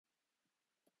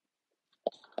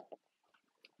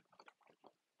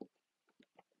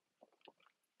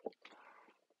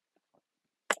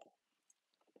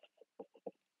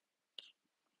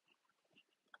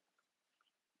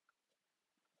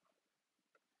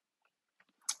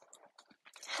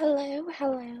Hello,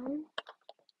 hello.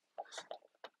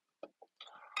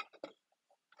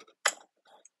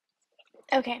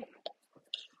 Okay.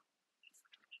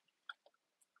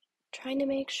 Trying to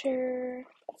make sure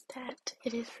that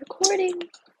it is recording.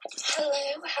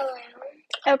 Hello, hello.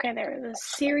 Okay, there was a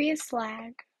serious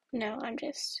lag. No, I'm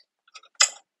just...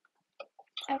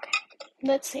 Okay,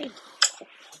 let's see.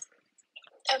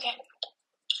 Okay.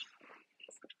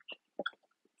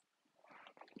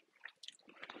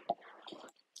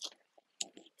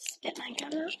 Spit my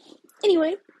gum out.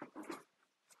 Anyway.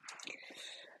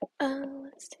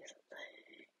 Let's do something.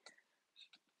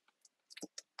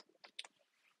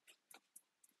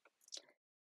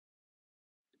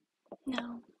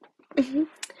 No.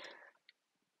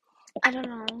 I don't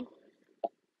know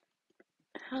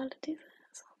how to do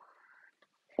this.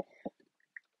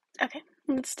 Okay,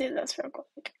 let's do this real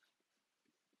quick.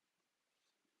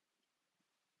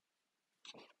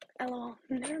 LOL,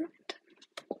 never mind.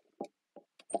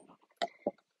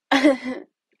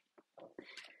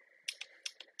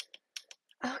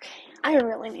 Okay, I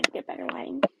really need to get better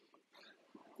lighting.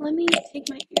 Let me take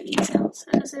my earrings out so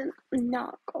it doesn't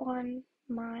knock on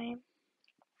my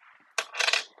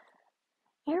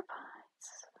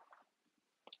AirPods.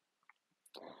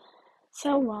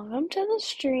 So welcome to the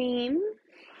stream.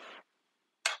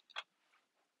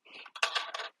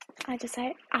 I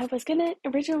was gonna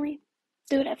originally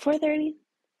do it at 4:30,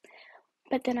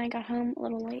 but then I got home a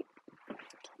little late.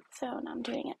 So now I'm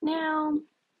doing it now.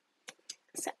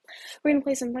 So we're gonna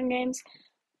play some fun games.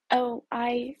 Oh,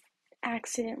 I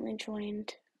accidentally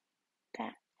joined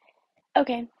that.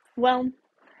 Okay, well,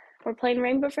 we're playing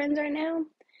Rainbow Friends right now.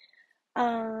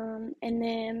 And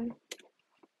then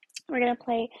we're gonna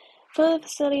play Fill the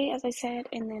Facility, as I said,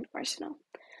 and then Arsenal.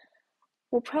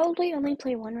 We'll probably only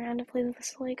play one round of Play the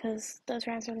Facility because those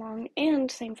rounds are long, and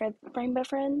same for Rainbow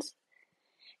Friends.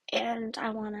 And I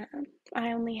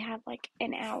only have like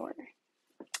an hour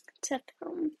to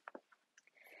film.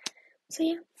 So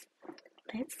yeah,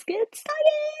 let's get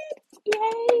started!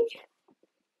 Yay!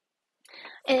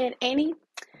 And Annie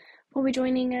will be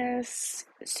joining us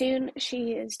soon.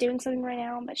 She is doing something right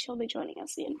now, but she'll be joining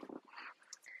us soon.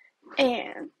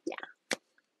 And yeah.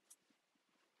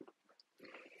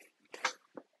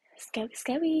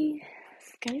 Scabby.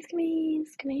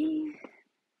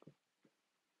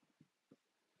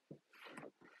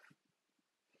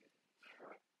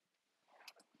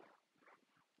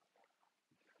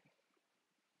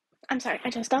 I'm sorry, I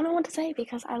just don't know what to say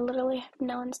because I literally have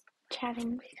no one's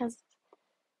chatting because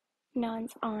no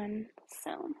one's on,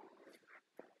 so.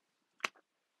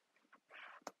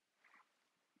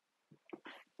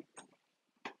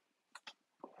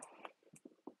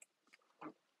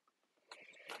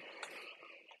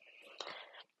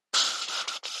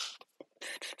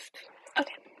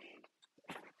 Okay.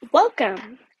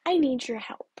 Welcome. I need your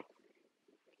help.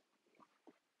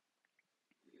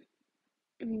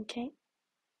 Okay.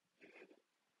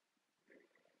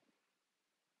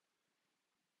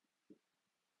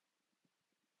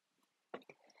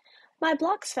 My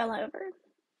blocks fell over.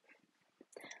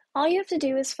 All you have to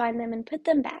do is find them and put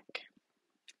them back.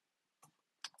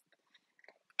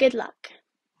 Good luck.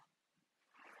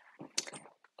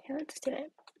 Okay, let's do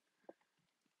it.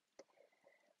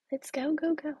 Let's go,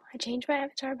 go, go. I changed my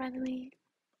avatar, by the way.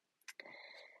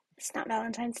 It's not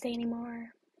Valentine's Day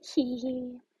anymore. Hee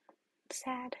hee.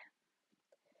 Sad.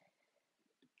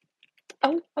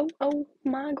 Oh, oh, oh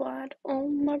my god. Oh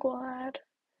my god.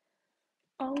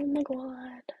 Oh my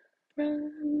god.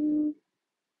 Run.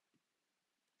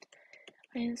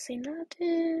 I didn't see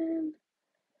nothing.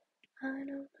 I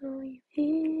don't know you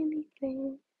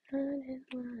anything. I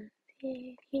didn't want to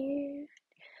be here.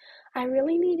 I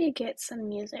really need to get some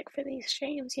music for these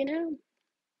streams, you know?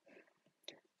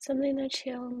 Something to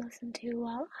chill and listen to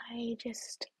while I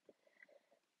just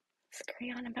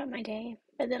scurry on about my day.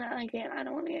 But then again, I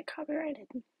don't want to get copyrighted.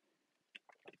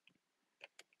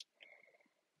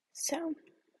 So,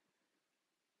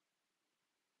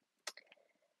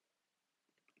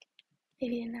 if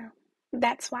you didn't know,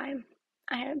 that's why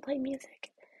I haven't played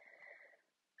music.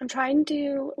 I'm trying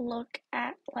to look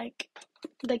at, like,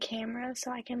 the camera so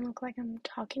I can look like I'm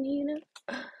talking to you, you know?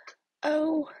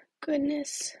 Oh,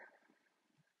 goodness.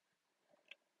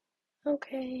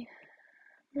 Okay.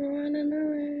 Running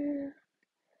around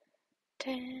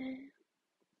town.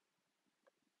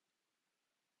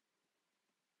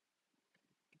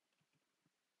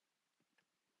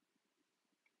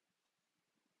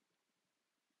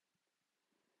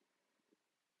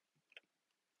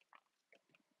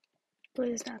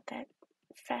 Blue's not that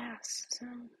fast, so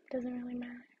it doesn't really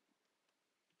matter.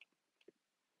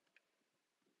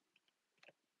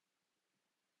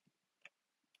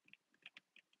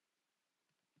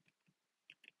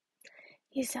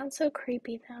 You sound so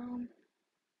creepy though.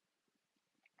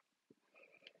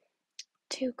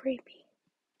 Too creepy.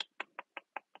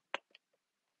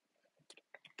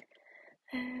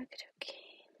 Okay.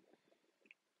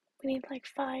 We need like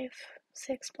 5,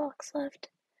 6 blocks left.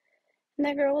 And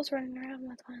that girl was running around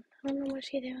with one. I don't know what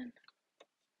she's doing.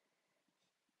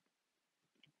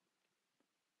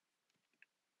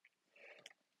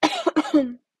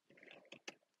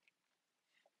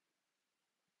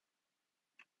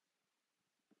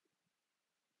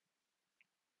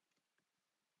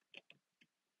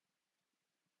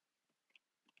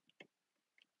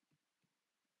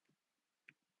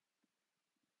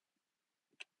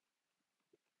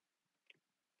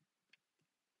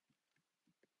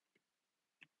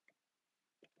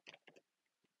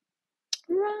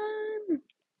 Run!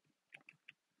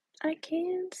 I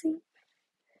can't see.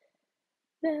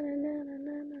 Na na na na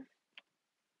na na.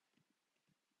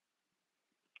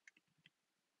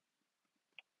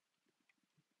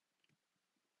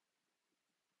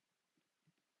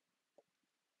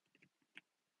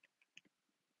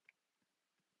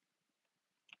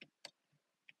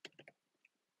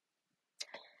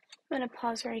 I'm gonna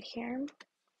pause right here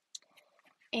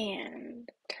and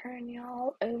turn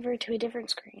y'all over to a different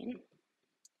screen.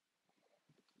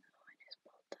 Oh, I just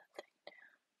pulled that thing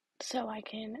down so I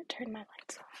can turn my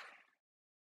lights off.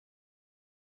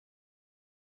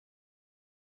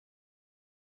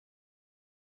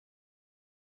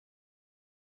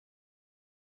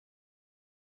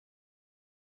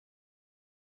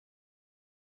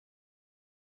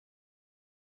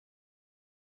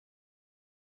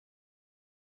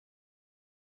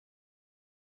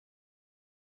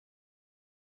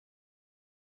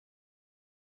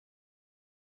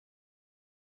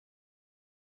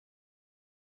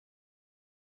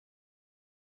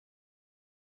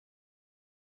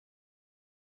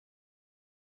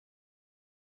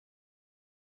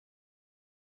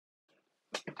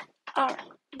 Alright,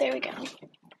 there we go.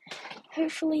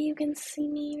 Hopefully you can see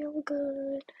me real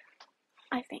good.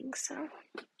 I think so.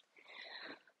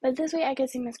 But this way I can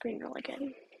see my screen really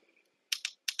good.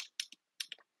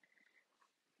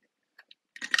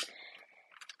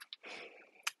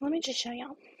 Let me just show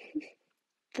y'all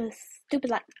the stupid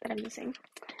light that I'm using.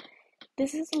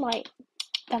 This is the light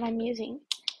that I'm using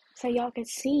so y'all can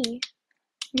see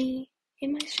me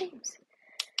in my streams.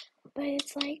 But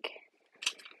it's like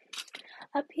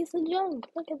a piece of junk.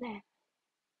 Look at that.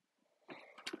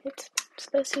 It's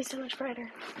supposed to be so much brighter.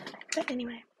 But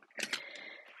anyway,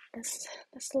 that's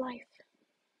life.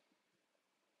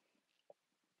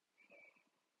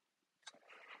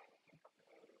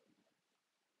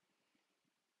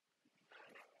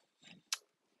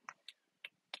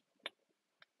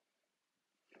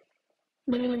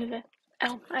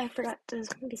 Oh, I forgot to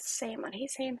be saying what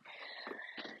he's saying.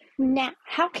 Now,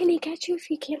 how can he catch you if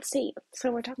he can't see?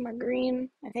 So we're talking about green.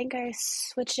 I think I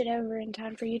switched it over in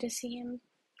time for you to see him.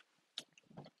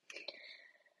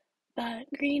 But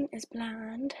green is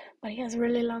blind, but he has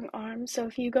really long arms. So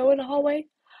if you go in the hallway,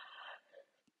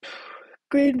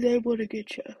 green's able to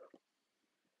get you.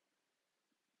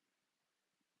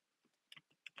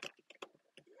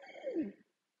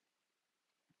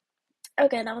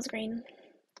 Okay, that was green.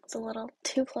 It's a little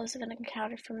too close of an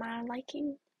encounter for my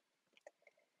liking.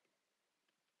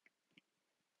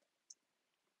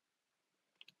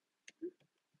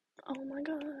 Oh my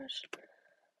gosh.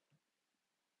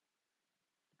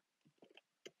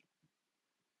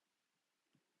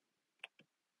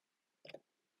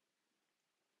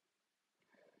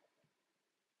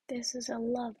 This is a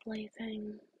lovely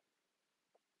thing.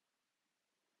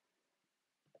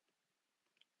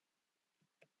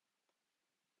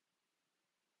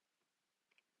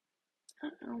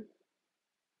 Uh-oh.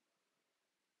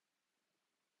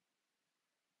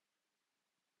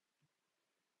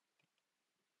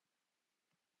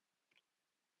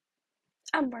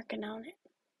 I'm working on it.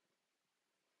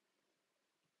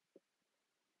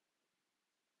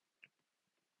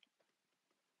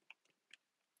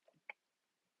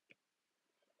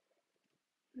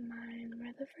 Mine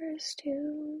were the first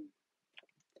two.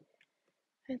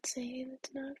 I'd say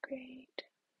that's not great.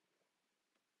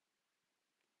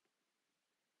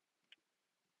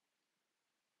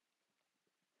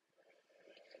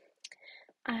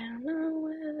 I don't know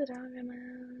what the dog am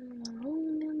I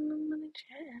holding in the money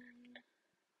chan.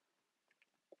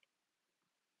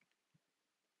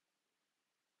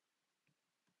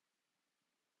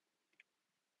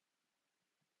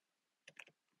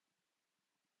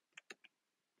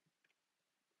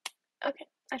 Okay,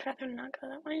 I'd rather not go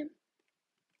that way.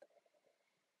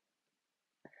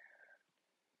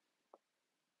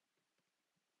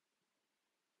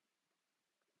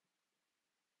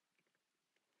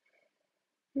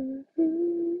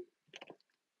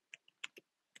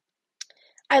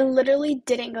 I literally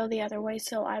didn't go the other way,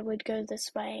 so I would go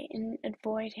this way and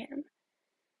avoid him.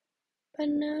 But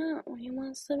no, he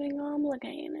wants to be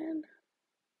complicated.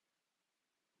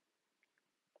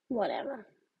 Whatever.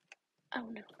 Oh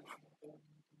no.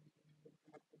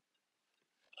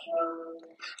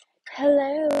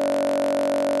 Hello.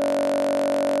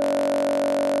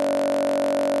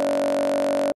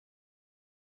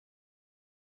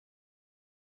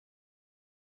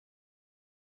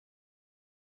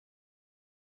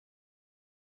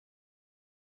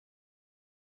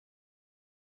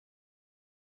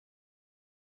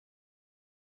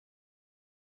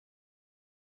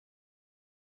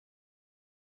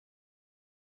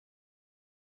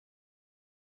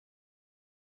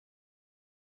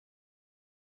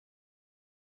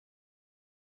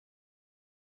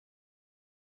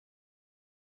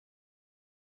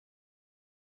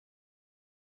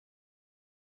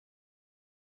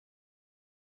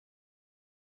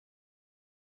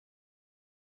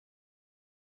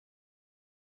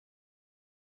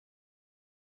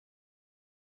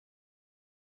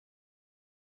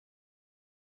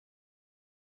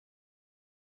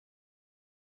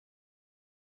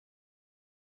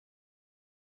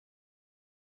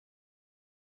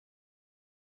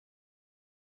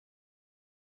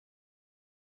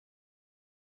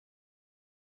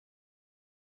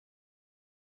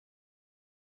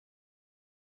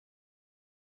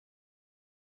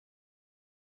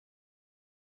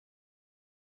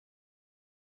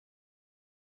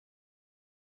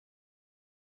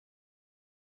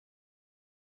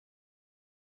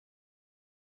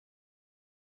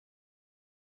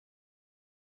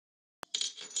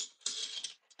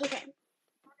 Okay.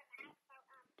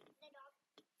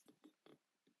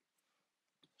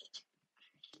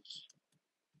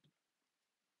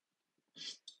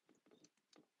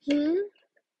 Blue,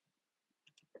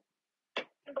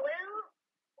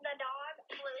 the dog,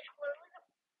 Blue's clues,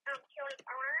 killed his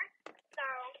owner, so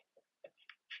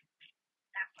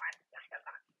that's why I still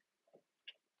got.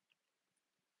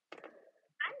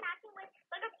 I'm matching with,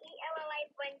 look up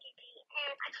ELLA1GG,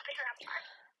 and I copied her avatar.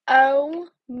 Oh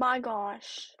my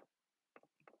gosh.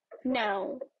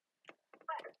 No.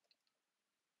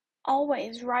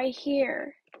 Always right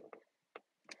here.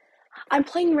 I'm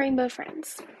playing Rainbow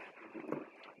Friends.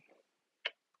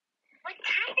 What's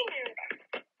happening?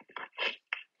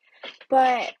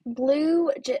 But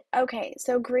blue, okay,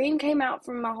 so green came out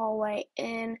from my hallway,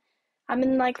 and I'm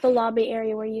in like the lobby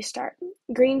area where you start.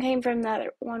 Green came from the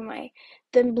other one way.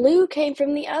 Then blue came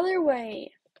from the other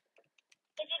way.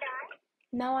 Did you die?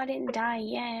 No, I didn't die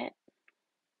yet.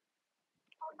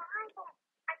 Oh,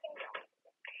 I can go.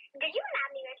 Did you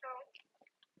have me, Racheal?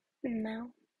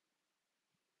 No.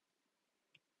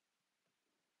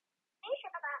 Are you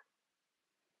sure about that?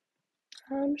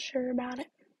 I'm sure about it.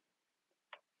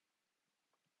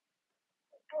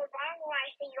 Well, why do I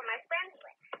say you're my friend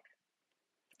with?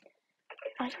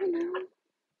 I don't know.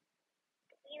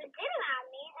 You didn't have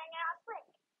me, and now it's split.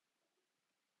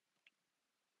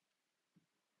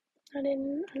 I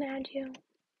didn't add you.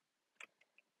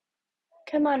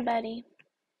 Come on, buddy.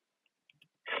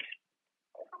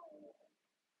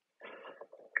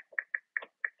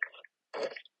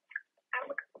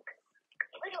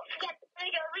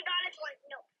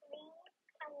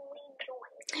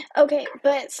 Okay,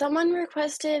 but someone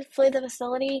requested Flee the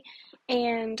Facility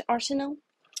and Arsenal.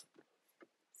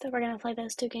 So we're gonna play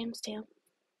those two games too.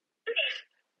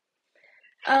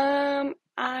 I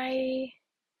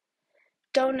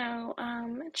don't know.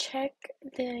 Check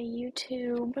the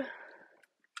YouTube.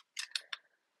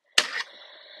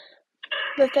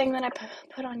 The thing that I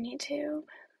put on YouTube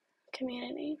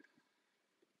community.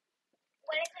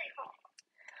 What is it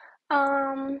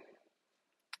called?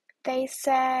 They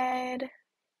said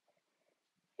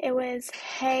it was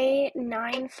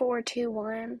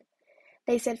Hey9421.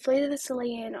 They said Flee to the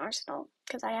Facility and Arsenal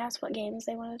because I asked what games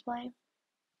they wanted to play.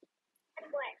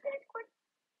 What? The Discord?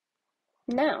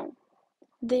 No,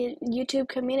 the YouTube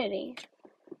community.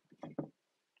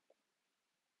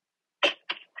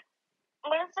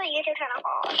 What is the YouTube channel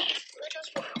called?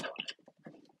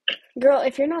 Girl,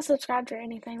 if you're not subscribed or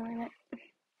anything like that,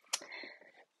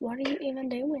 what are you even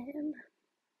doing?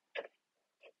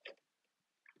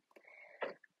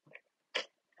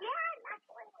 Yeah, I'm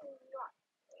actually not.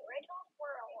 Racheal's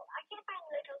World. I can't find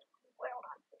Racheal's World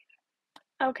on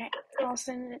Facebook. Okay, I'll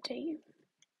send it to you.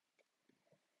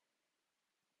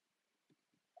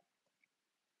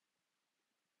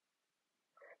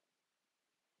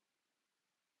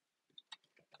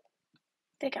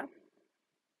 There you go.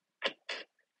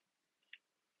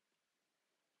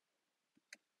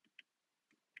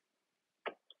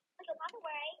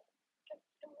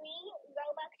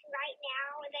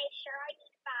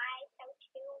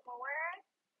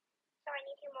 I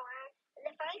need two more.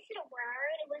 The first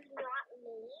word was not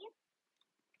me.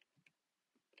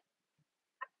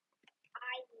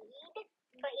 I need,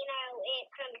 but you know, it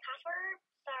put on the password,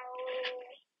 so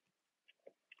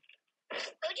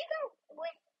would you go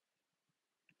with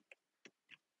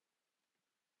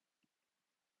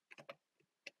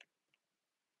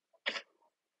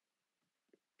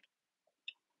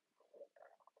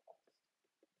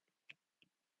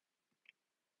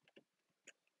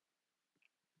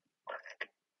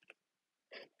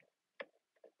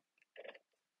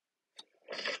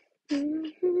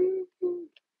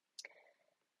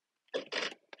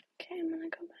Okay, I'm gonna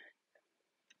go back.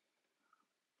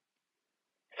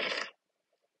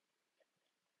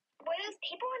 were those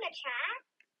people in the chat?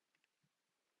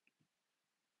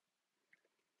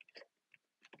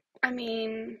 I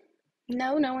mean,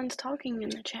 no one's talking in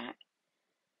the chat.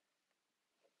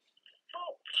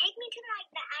 Well, take me to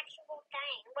like the actual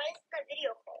thing. What is the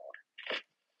video called?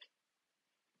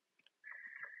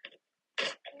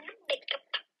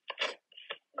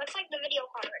 Looks like the video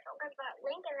called Racheal, because the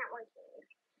link isn't working.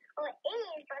 Well, it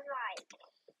is, but like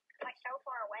so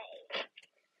far away.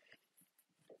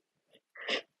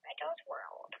 Racheal's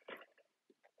World.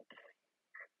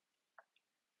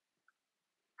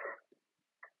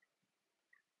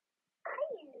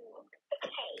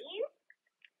 Okay.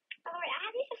 Alright, I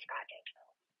have you subscribed, Racheal.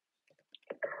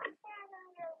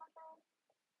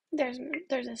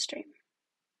 There's a stream.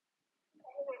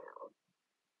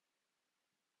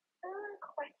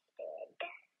 Requested.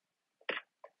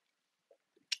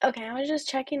 Okay, I was just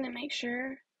checking to make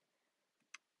sure.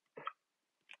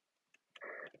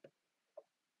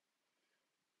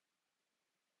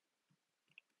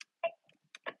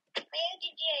 Where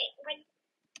did you, right.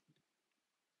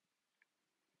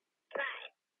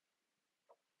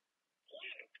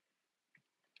 Yeah.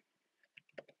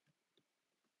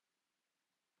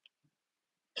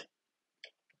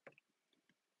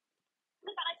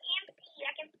 But I can't see you,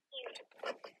 I can see you.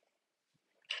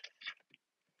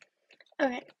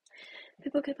 Okay,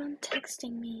 people keep on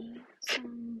texting me, so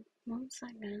 1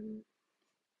 second.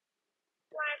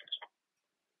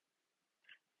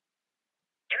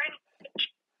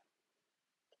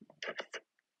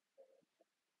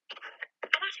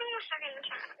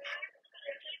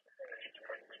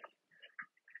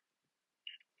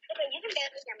 Okay, you can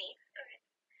barely hear me.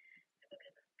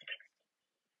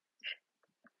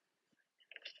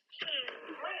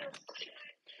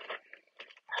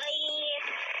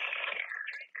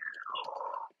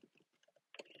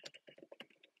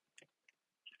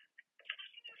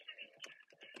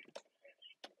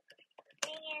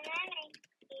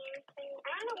 I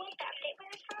don't know what that paper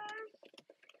is from.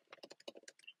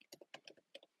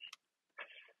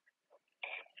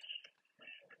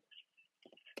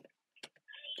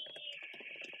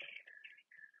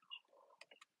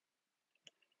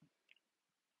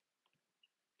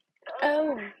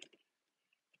 Oh.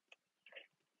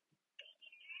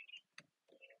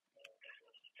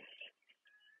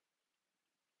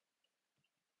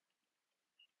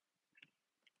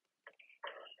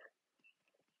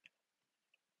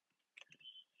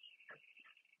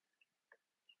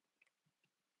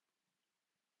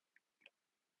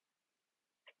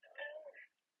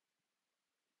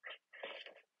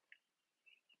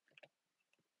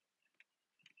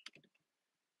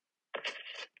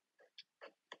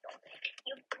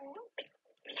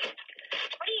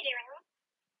 What are you doing?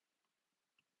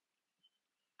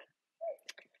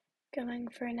 Going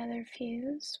for another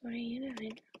fuse. What are you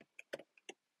doing?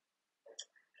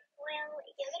 Well,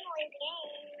 you're gonna leave the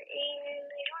game and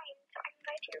rejoin, so I can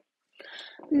go too.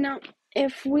 No,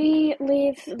 if we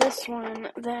leave this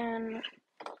one, then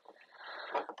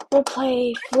we'll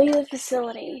play Flee the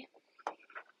Facility.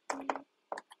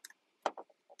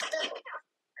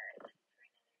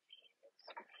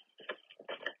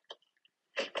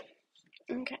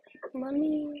 Okay, let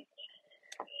me...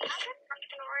 I'm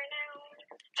functional right now.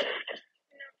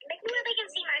 Make me where they can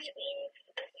see my screen.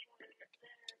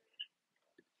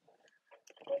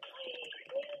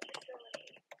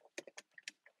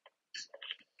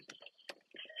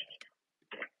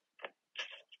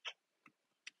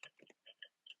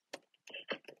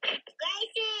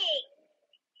 Gracie!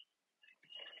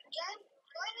 Just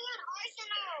join me on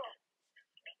Arsenal!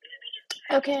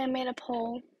 Okay, I made a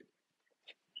poll.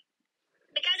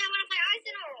 Because I want to play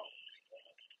Arsenal!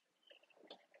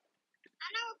 I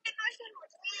know, pick Arsenal,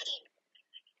 join!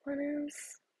 What else?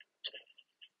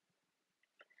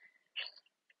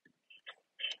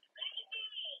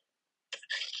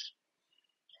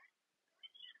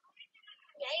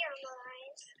 Yeah, you're on the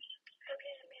lines.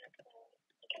 Okay, I made a poll.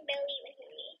 You can barely even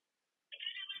hear me.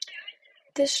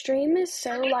 The stream is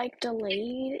so, like,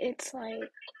 delayed. It's like,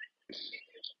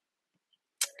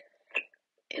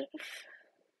 oof.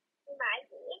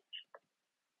 Maggie.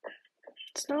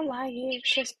 It's not laggy,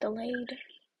 it's just delayed.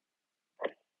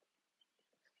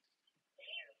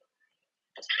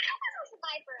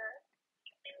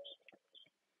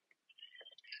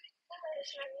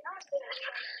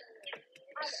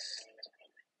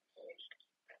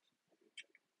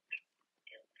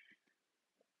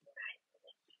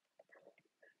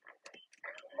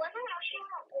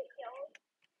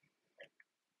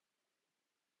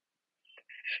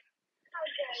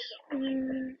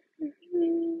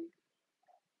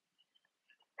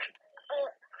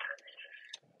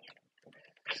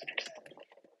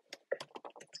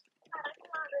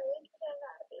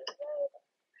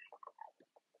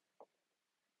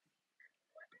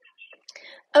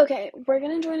 Okay, we're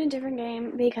gonna join a different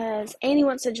game because Annie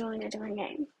wants to join a different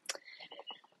game.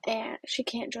 And she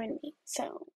can't join me,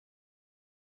 so.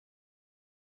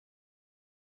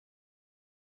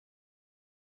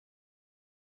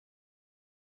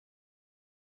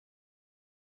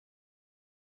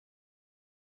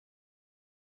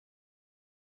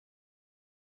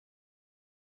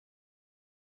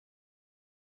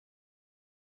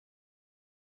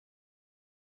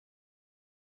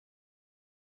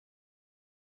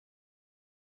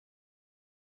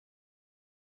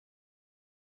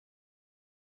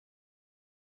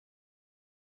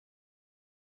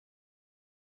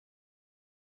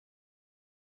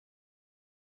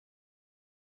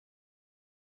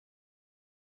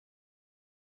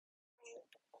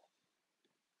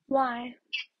 Why?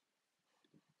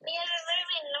 Because there's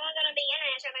literally no one gonna be in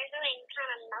it, so there's really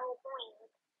kind of no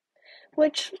point.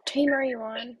 Which team are you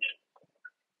on?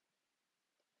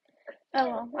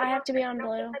 Oh well, I have to be on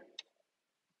blue.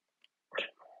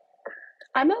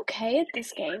 I'm okay at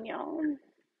this game, y'all.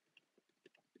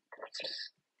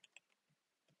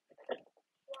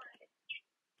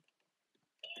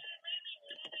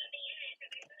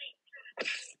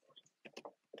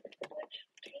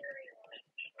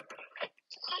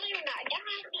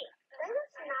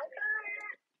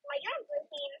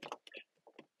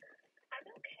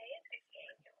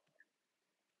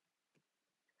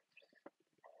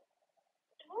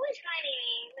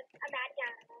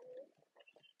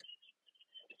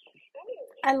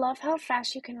 I love how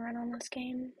fast you can run on this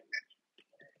game.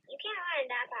 You can't run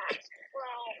that fast.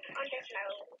 Well, on this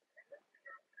mode.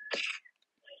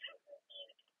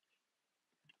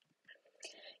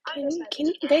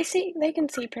 They can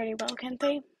see pretty well, can't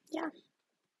they? Yeah.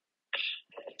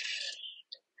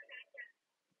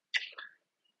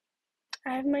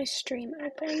 I have my stream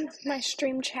open. My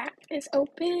stream chat is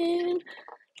open.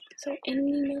 So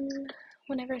anyone,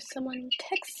 whenever someone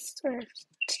texts or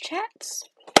chats,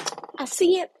 I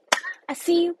see it. I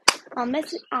see you. I'll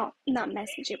not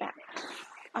message you back.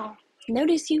 I'll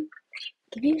notice you.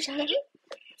 Give you a shout out.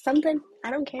 Something.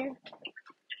 I don't care.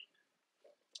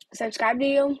 Subscribe to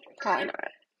you? Probably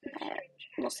not. But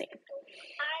we'll see. I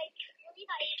really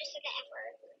thought you just said the F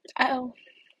word. Uh-oh.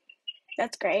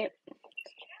 That's great.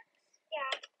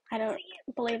 Yeah. I don't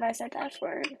believe I said the F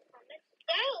word.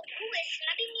 Oh, who is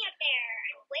snubbing me up there?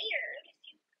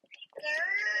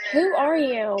 Who are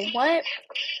you? What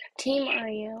team are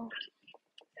you? I'm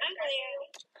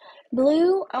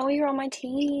Blue? Oh, you're on my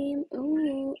team.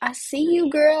 Ooh, I see you,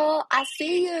 girl. I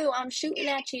see you. I'm shooting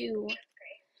at you.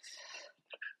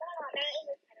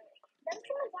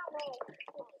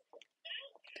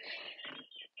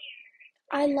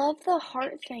 I love the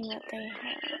heart thing that they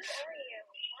have.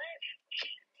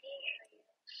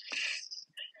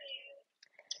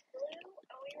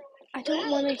 I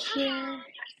don't want to hear.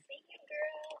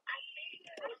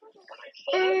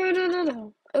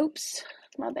 Oops,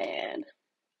 my bad.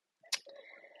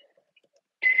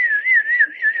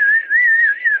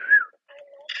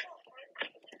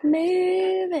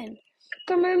 Moving.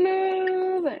 Come on,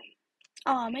 moving.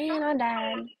 Oh man, I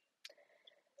died.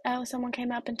 Oh, someone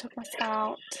came up and took my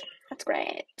scout. That's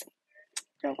great.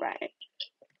 So great.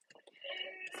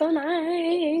 So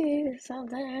nice of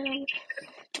them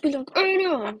to be like,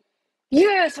 oh,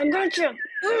 yes, I got you.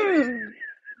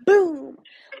 Boom.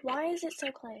 Why is it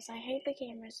so close? I hate the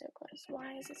camera so close.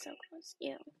 Why is it so close?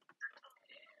 Ew.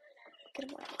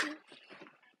 Get away.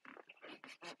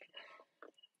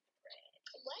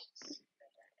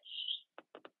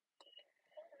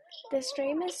 The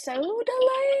stream is so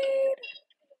delayed.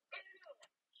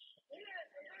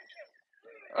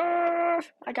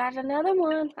 I got another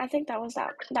one. I think that was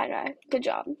that guy. Good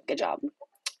job. Good job.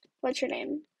 What's your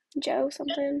name? Joe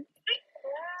something?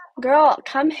 Girl,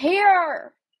 come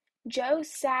here. Joe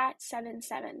Sat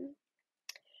 77.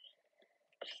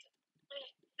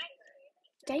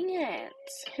 Dang it.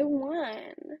 Who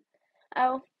won?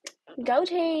 Oh, go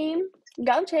team.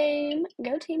 Go team.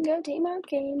 Go team, go team, go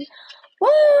team. Woo!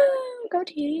 Go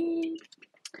team.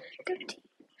 Go team.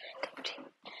 Go team.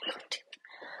 Go team.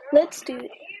 Let's do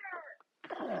it.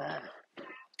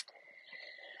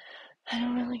 I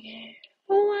don't really care.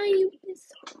 Why you miss?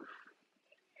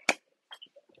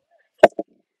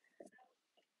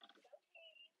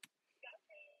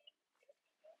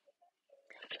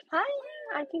 Hi,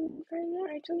 I can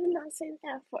actually not say the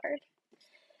F word.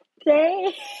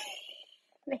 Thank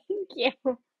you.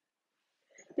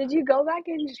 Did you go back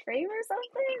in stream or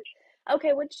something?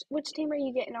 Okay, which team are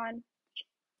you getting on?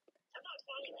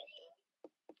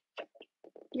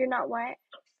 You're not what?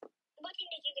 What team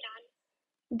did you get on?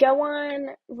 Go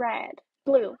on red.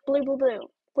 Blue. Blue, blue, blue.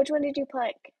 Which one did you pick?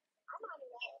 I'm on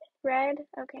Red? red.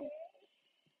 Okay.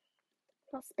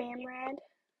 I'll spam red.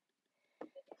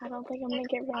 I don't think I'm gonna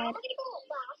get red. I'm gonna go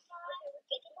last time.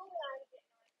 Get to go on the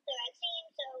red team,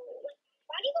 so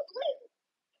why do you go blue?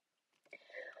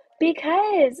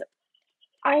 Because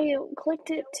I clicked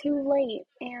it too late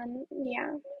and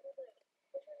yeah.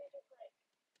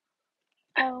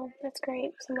 Oh, that's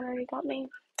great. Someone already got me.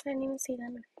 I didn't even see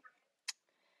them.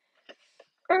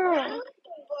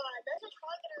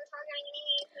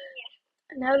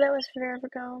 No, that was forever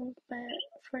ago, but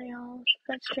for y'all,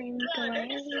 that stream delay.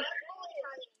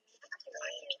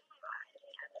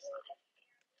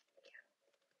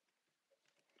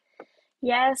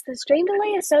 Yes, the stream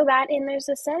delay is so bad, and there's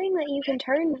a setting that you can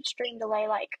turn stream delay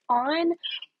like on,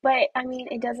 but I mean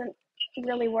it doesn't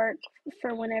really work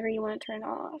for whenever you want to turn it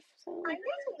off. So. I'm going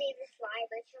to leave this live,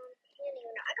 Racheal. I don't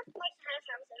even know. I got promoted to head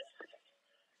of services.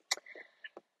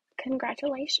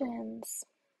 Congratulations.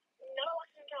 Not a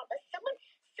lucky job, but someone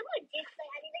did say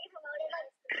I need to get promoted.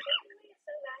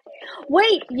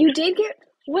 Wait, you did get?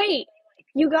 Wait,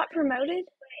 you got promoted?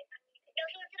 No,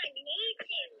 he said I need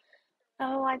to.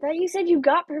 Oh, I thought you said you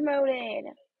got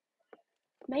promoted.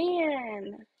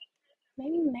 Man,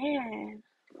 maybe man.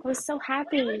 I was so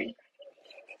happy. Whenever the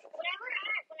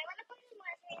person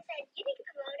was and said you need to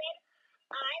get promoted,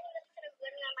 I was instead of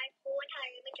living on my full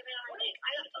entire image of it on like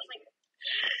I was like,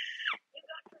 you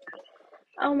got promoted.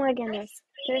 Oh my goodness,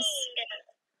 this.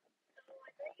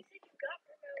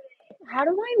 How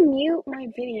do I mute my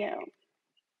video?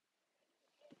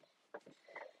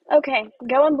 Okay,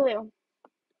 go on blue. I'm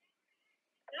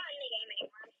not in the game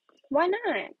anymore. Why not?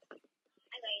 I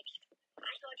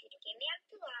told you to get me out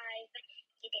the live, but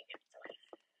you didn't have to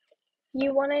live. You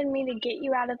wanted me to get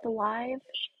you out of the live?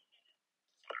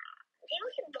 Maybe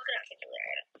we can look it up together.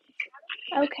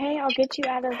 Okay, I'll get you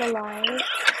out of the live.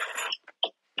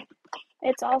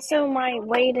 It's also my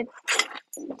way to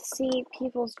see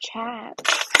people's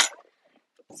chats.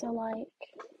 So like,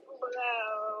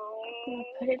 I'm gonna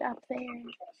put it up there.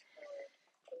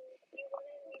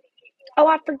 Oh,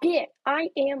 I forget. I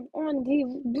am on the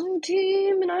blue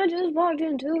team, and I just walked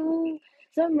into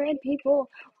some red people.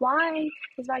 Why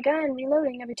is my gun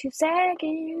reloading every 2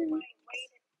 seconds?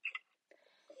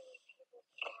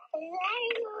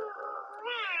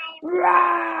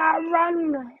 Rah,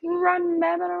 run, run,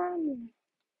 baby, run.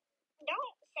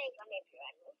 Don't say baby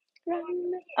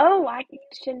Run. Oh, I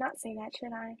should not say that,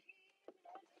 should I?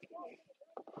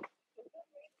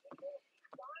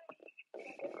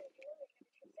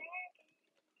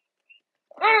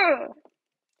 Wow.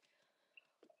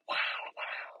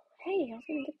 Hey, I was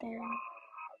gonna get there.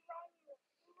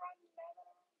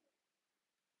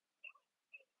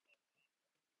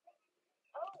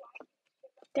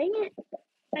 Dang it.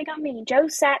 They got me. Joe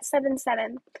sat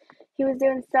 7-7. He was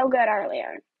doing so good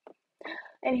earlier.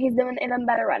 And he's doing even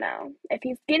better right now. If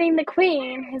he's getting the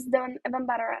queen, he's doing even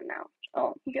better right now.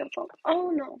 Oh, beautiful.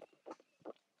 Oh, no.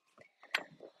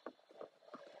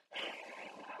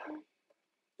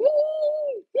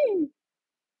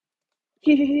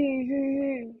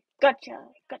 Gotcha.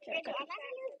 Gotcha. Gotcha.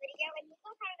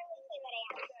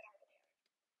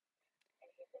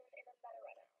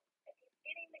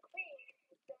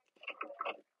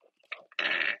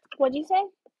 What'd you say?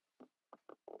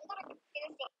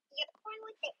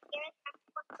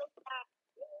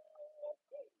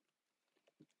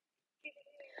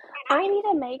 I need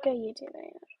to make a YouTube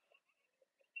video.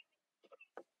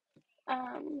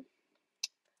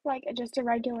 Like just a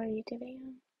regular YouTube video.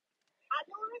 I'm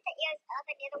the one with the ears up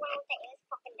and the other one with the ears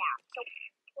poking down. So,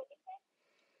 what did you say?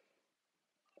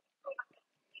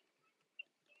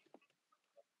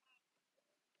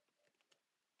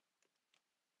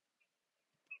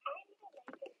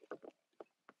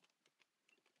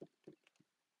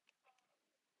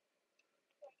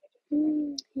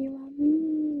 You are me.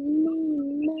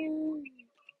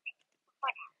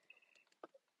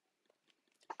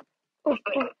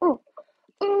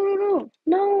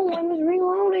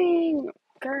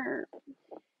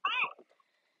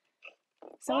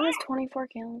 Someone has 24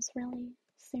 kills, really?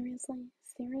 Seriously?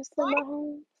 Seriously,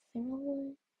 bro?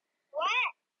 Seriously?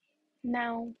 What?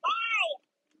 No. Why?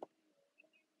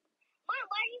 What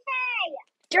did you say?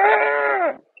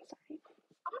 Sorry.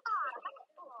 Oh my god.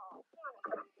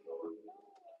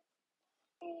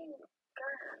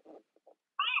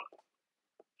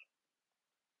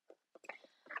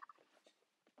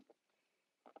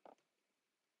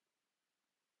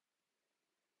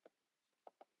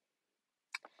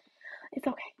 It's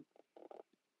okay.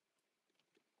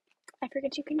 I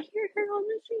forget you can hear her on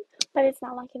the stream, but it's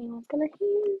not like anyone's gonna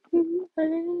hear.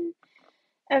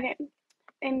 Okay,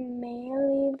 I may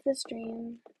leave the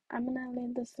stream. I'm gonna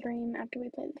leave the stream after we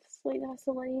play the Sleep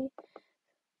Facility.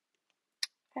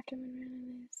 After we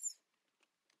run this.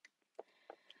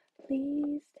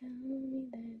 Please tell me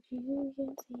that you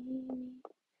can see me.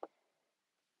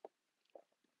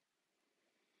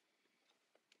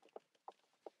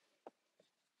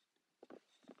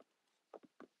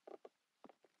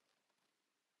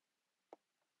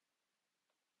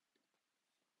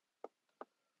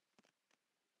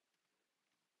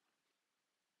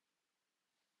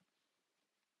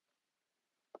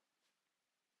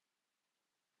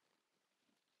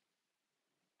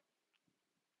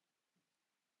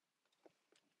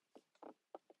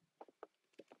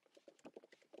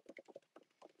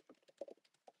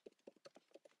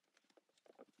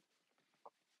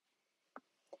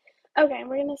 Okay,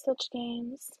 we're gonna switch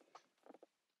games.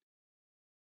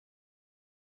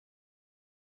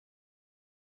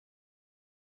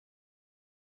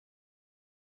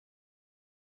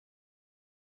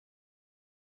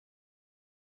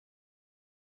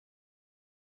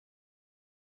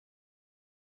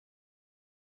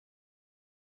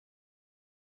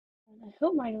 I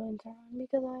hope my joins are on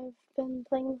because I've been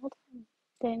playing the whole time.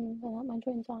 Then without my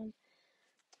joins on.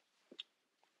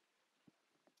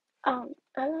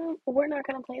 We're not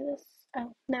gonna play this.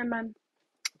 Oh, never mind.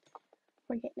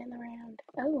 We're getting in the round.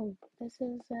 Oh, this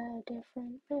is a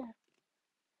different map.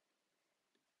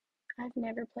 I've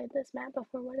never played this map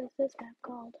before. What is this map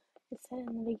called? It said in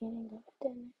the beginning of it,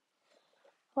 didn't it?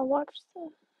 I'll watch the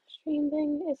stream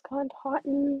thing. It's called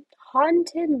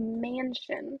Haunted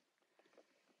Mansion.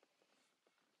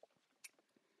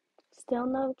 Still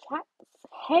no chats.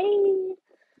 Hey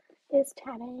is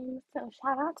chatting, so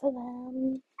shout out to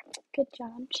them. Good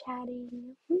job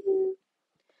chatting. Woo.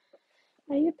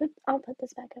 I'll put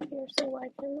this back up here so I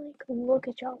can like look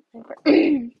at y'all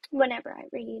whenever I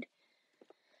read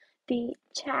the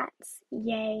chats.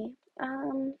 Yay.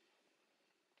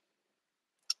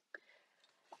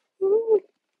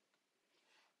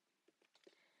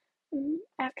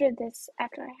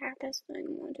 After I have this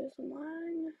thing, I'll do some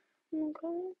line.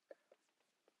 Okay.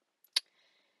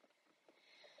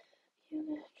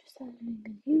 You just something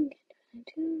good. You can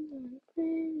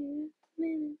do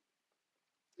it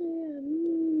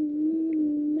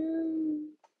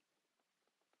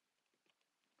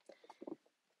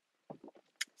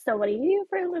So what do you do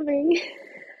for a living?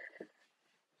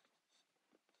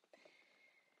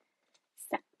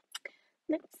 So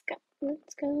let's go.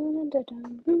 Let's go.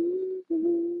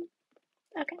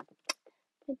 Okay.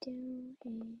 I do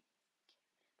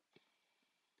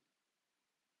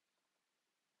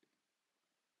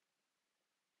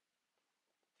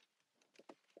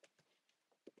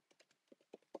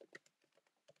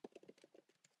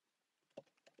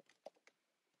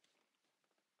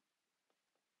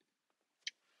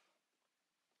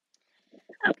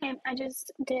Okay, I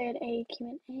just did a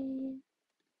Q&A.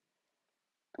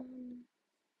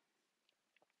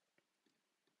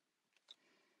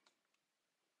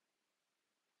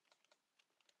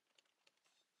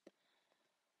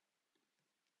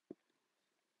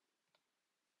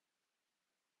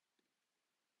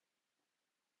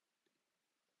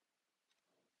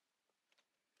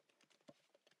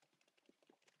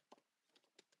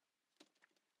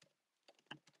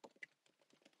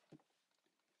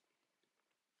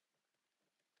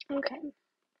 Okay.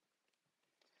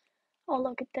 I'll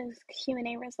look at those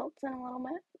Q&A results in a little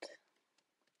bit.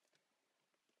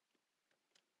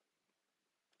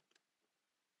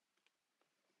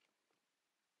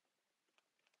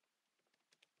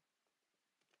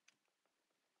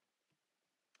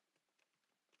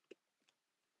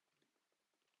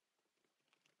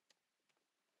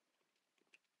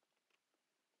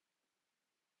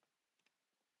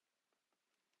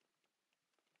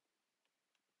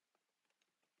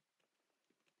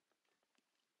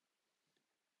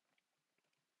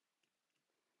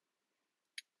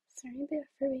 Sorry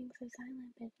for being so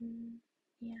silent, but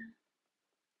yeah.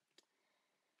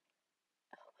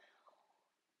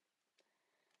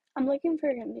 I'm looking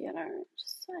for computers.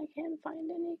 I can't find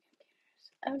any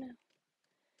computers. Oh no.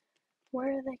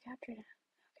 Where are they captured at? Okay,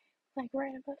 like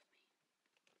right above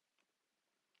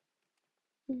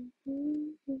me.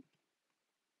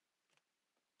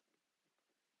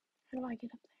 How do I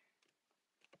get up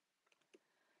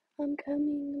there? I'm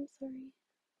coming, I'm sorry.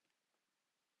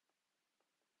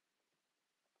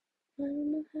 I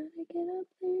don't know how to get up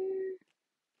there.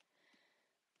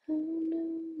 Oh no,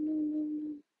 no, no,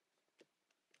 no.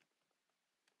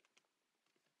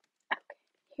 Okay,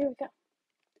 here we go.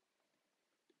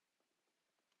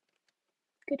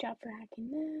 Good job for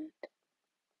hacking that.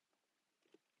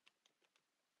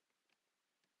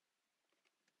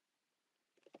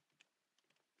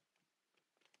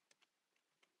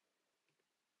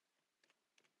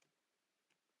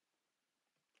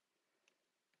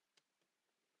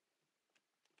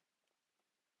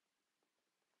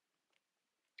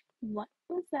 What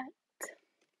was that?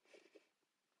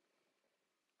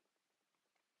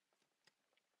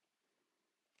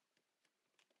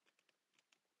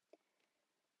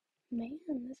 Man,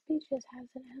 this beach just has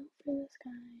it out for this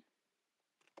guy.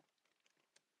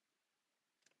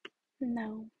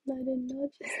 No, I did not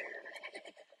just.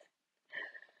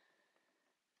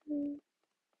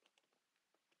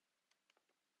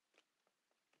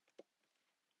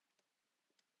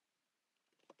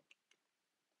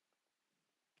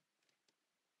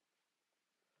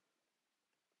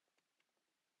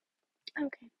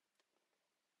 Okay,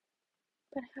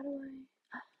 but how do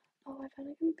I? Oh, I found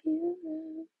a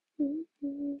computer.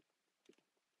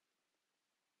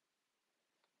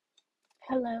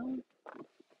 Hello,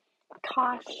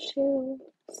 Kashu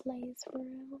slays for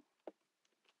real.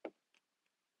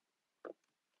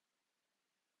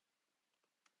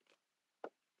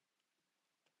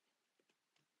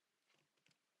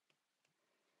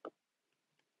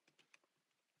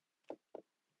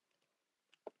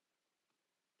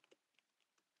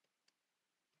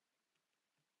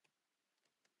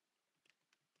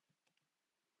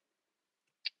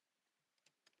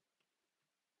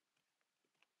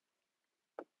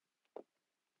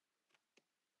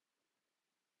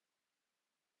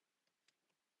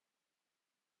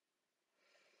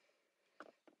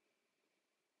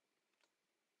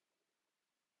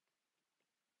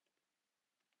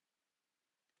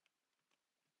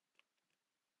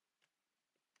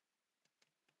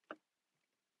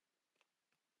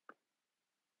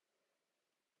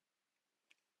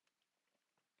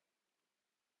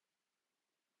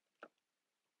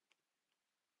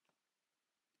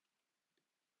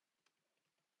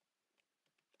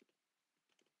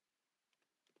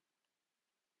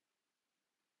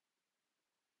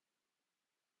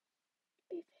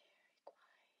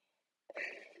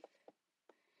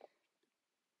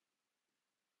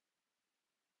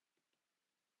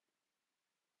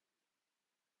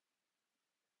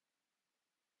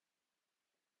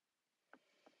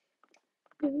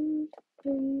 Be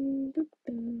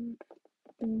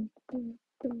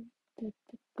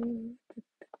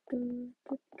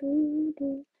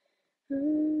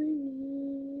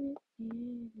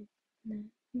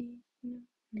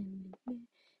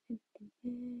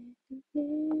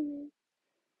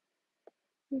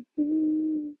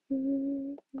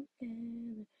very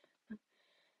quiet. Is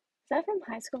that from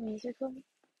High School Musical?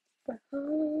 We're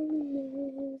all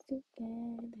in this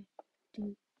together.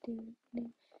 Do, do, do,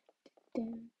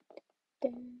 do,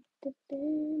 do, do,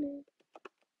 do.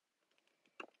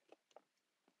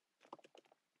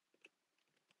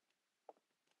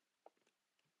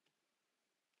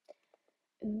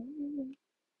 Ooh.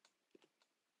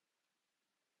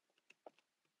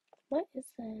 What is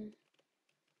that?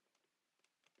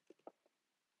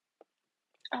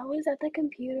 Oh, is that the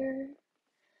computer?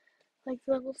 Like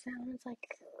the little sound is like.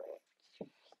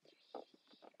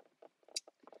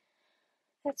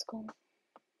 That's cool.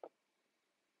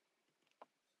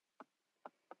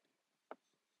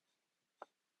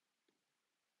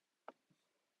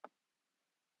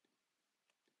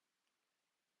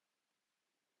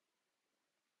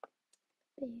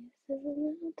 This is a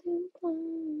little too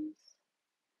close.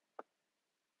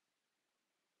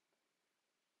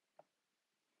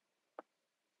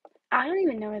 I don't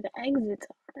even know where the exits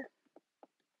are.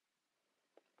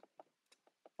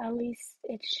 At least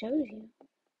it shows you.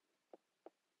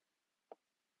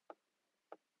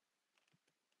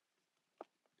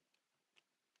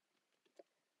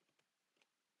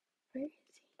 Where is he?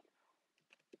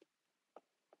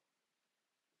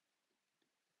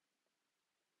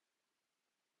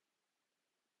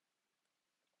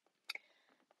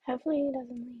 Hopefully he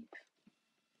doesn't leave.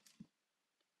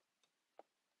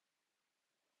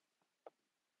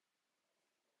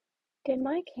 Did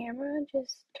my camera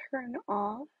just turn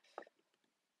off?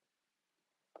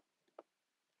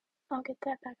 I'll get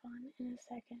that back on in a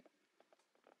second.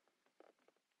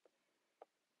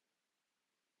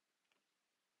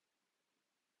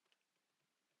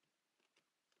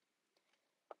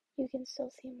 you can still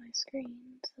see my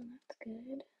screen, so that's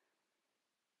good.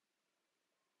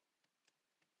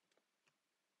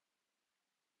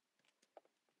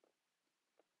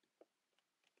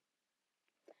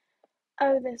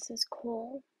 Oh, this is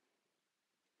cool.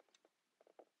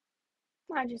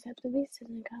 I just hope the beast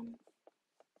doesn't come.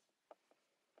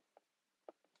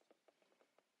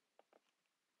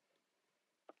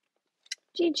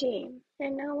 GG.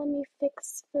 And now let me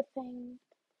fix the thing.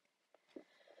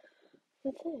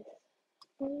 What's this?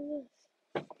 What is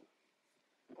this?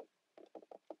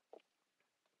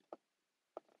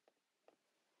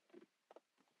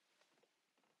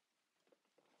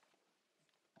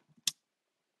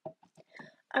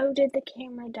 Oh, did the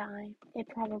camera die? It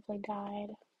probably died.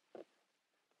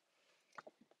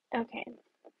 Okay.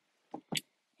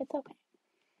 It's okay.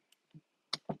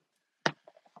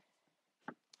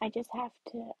 I just have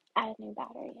to add a new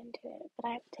battery into it, but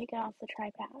I have to take it off the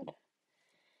tripod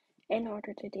in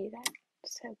order to do that.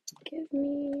 So give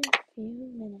me a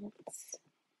few minutes.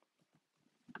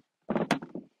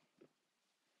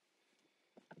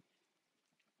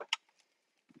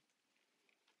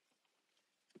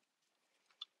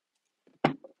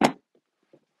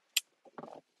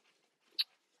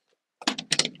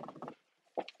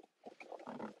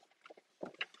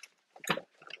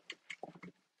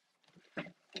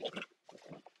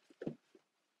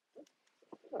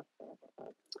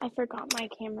 I forgot my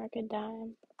camera could die.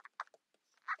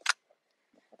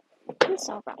 It's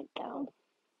alright though.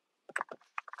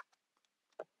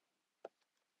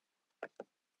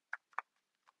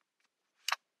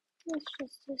 It's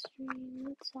just a stream,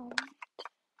 it's alright.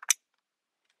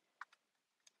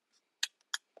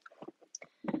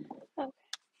 Okay,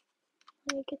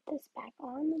 let me get this back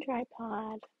on the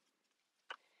tripod.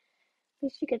 At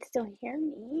least you could still hear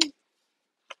me.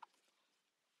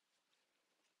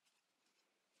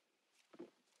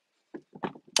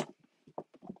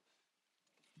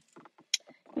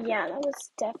 Yeah, that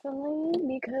was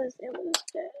definitely because it was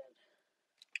dead.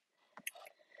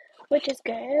 Which is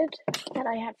good that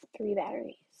I have 3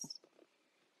 batteries.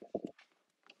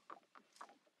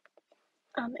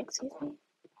 Excuse me.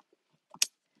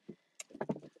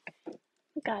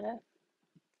 Gotta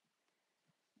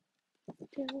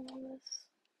do all this.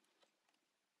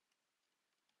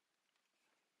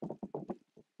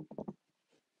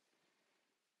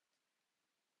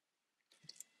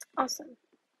 Awesome.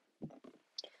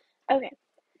 Okay,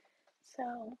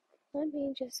 so let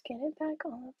me just get it back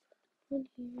up on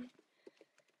here.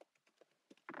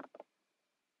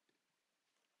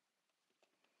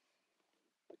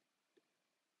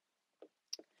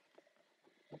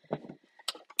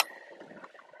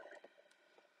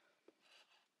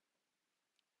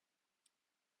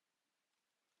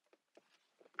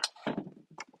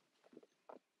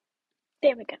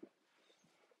 There we go.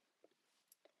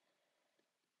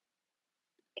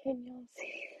 Can y'all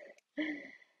see?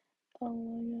 Oh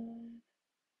my god.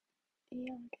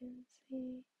 Y'all can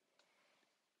see.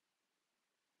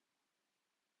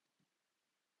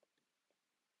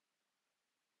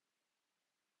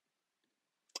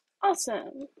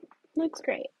 Awesome. Looks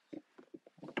great.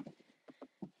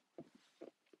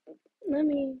 Let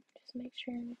me just make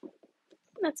sure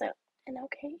that's an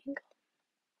okay angle.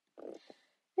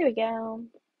 There we go.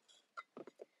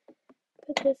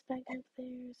 Put this back up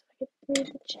there so I can read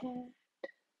the chat.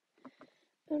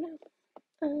 Oh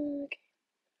no. Okay.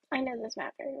 I know this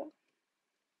map very well.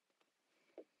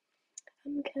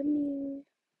 I'm coming.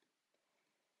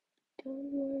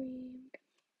 Don't worry.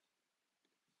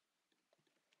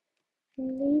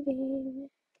 I'm leaving.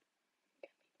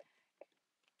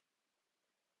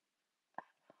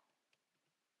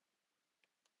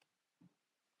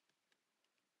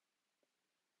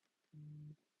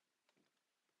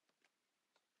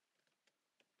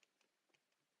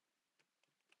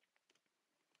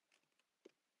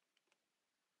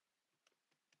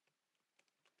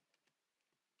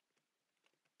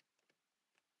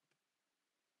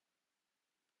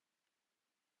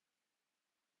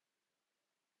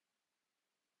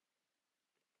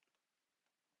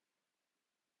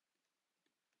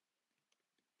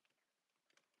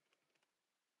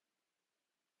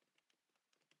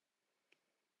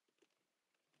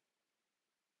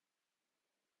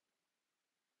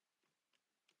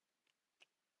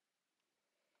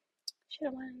 Should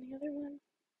have went on the other one.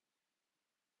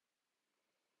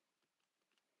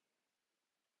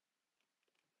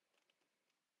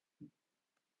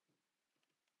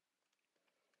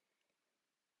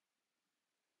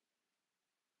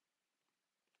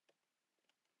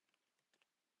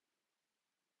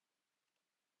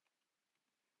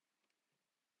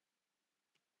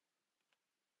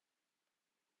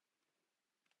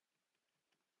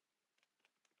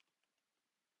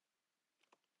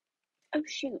 Oh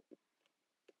shoot.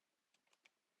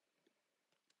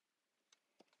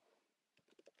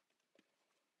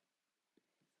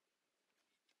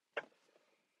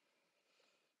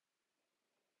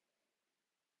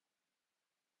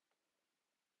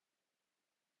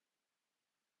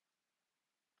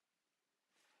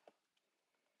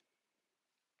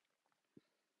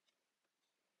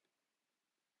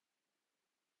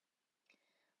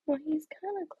 Well, he's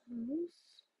kind of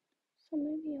close, so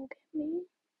maybe he'll get me.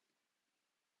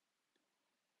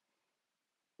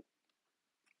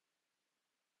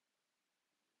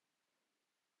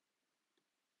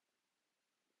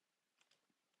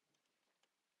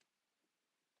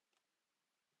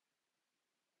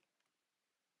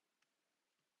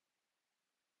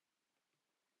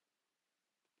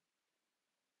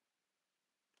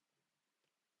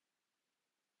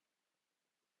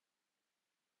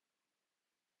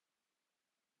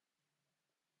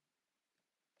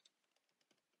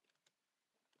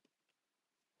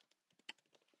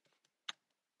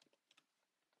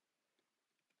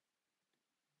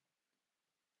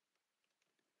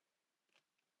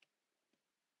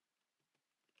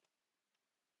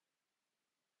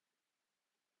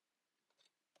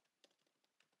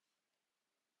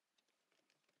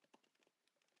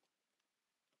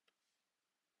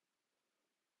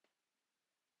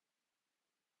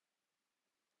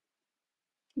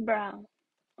 Bro.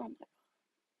 Oh my.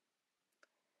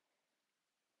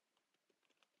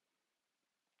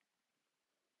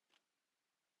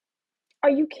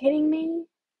 Are you kidding me?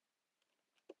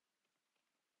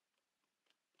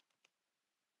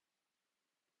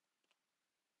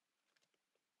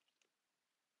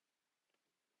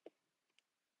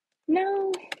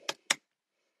 No.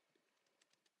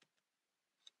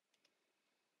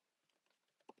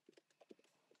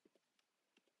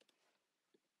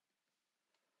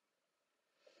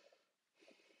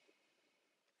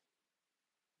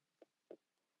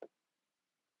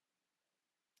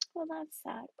 Well, that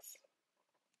sucks.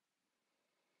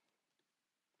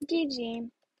 GG.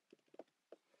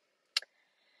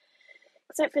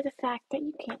 Except for the fact that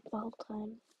you can't the whole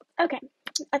time. Okay,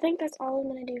 I think that's all I'm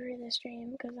gonna do for this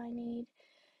stream because I need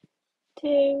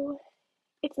to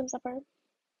eat some supper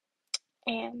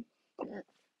and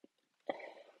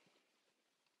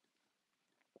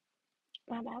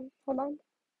my bad. Hold on.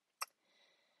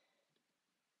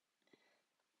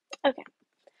 Okay,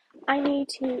 I need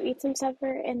to eat some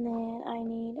supper and then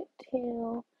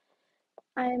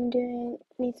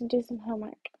need to do some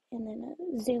homework and then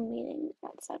a Zoom meeting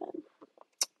at 7.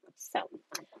 So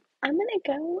I'm gonna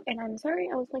go and I'm sorry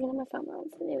I was looking at my phone while I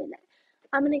was doing that.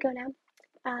 I'm gonna go now.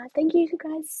 Thank you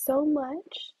guys so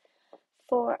much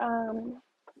for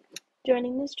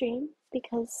joining the stream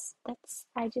because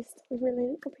I just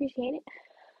really appreciate it.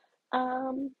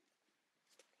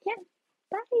 Yeah,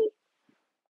 bye.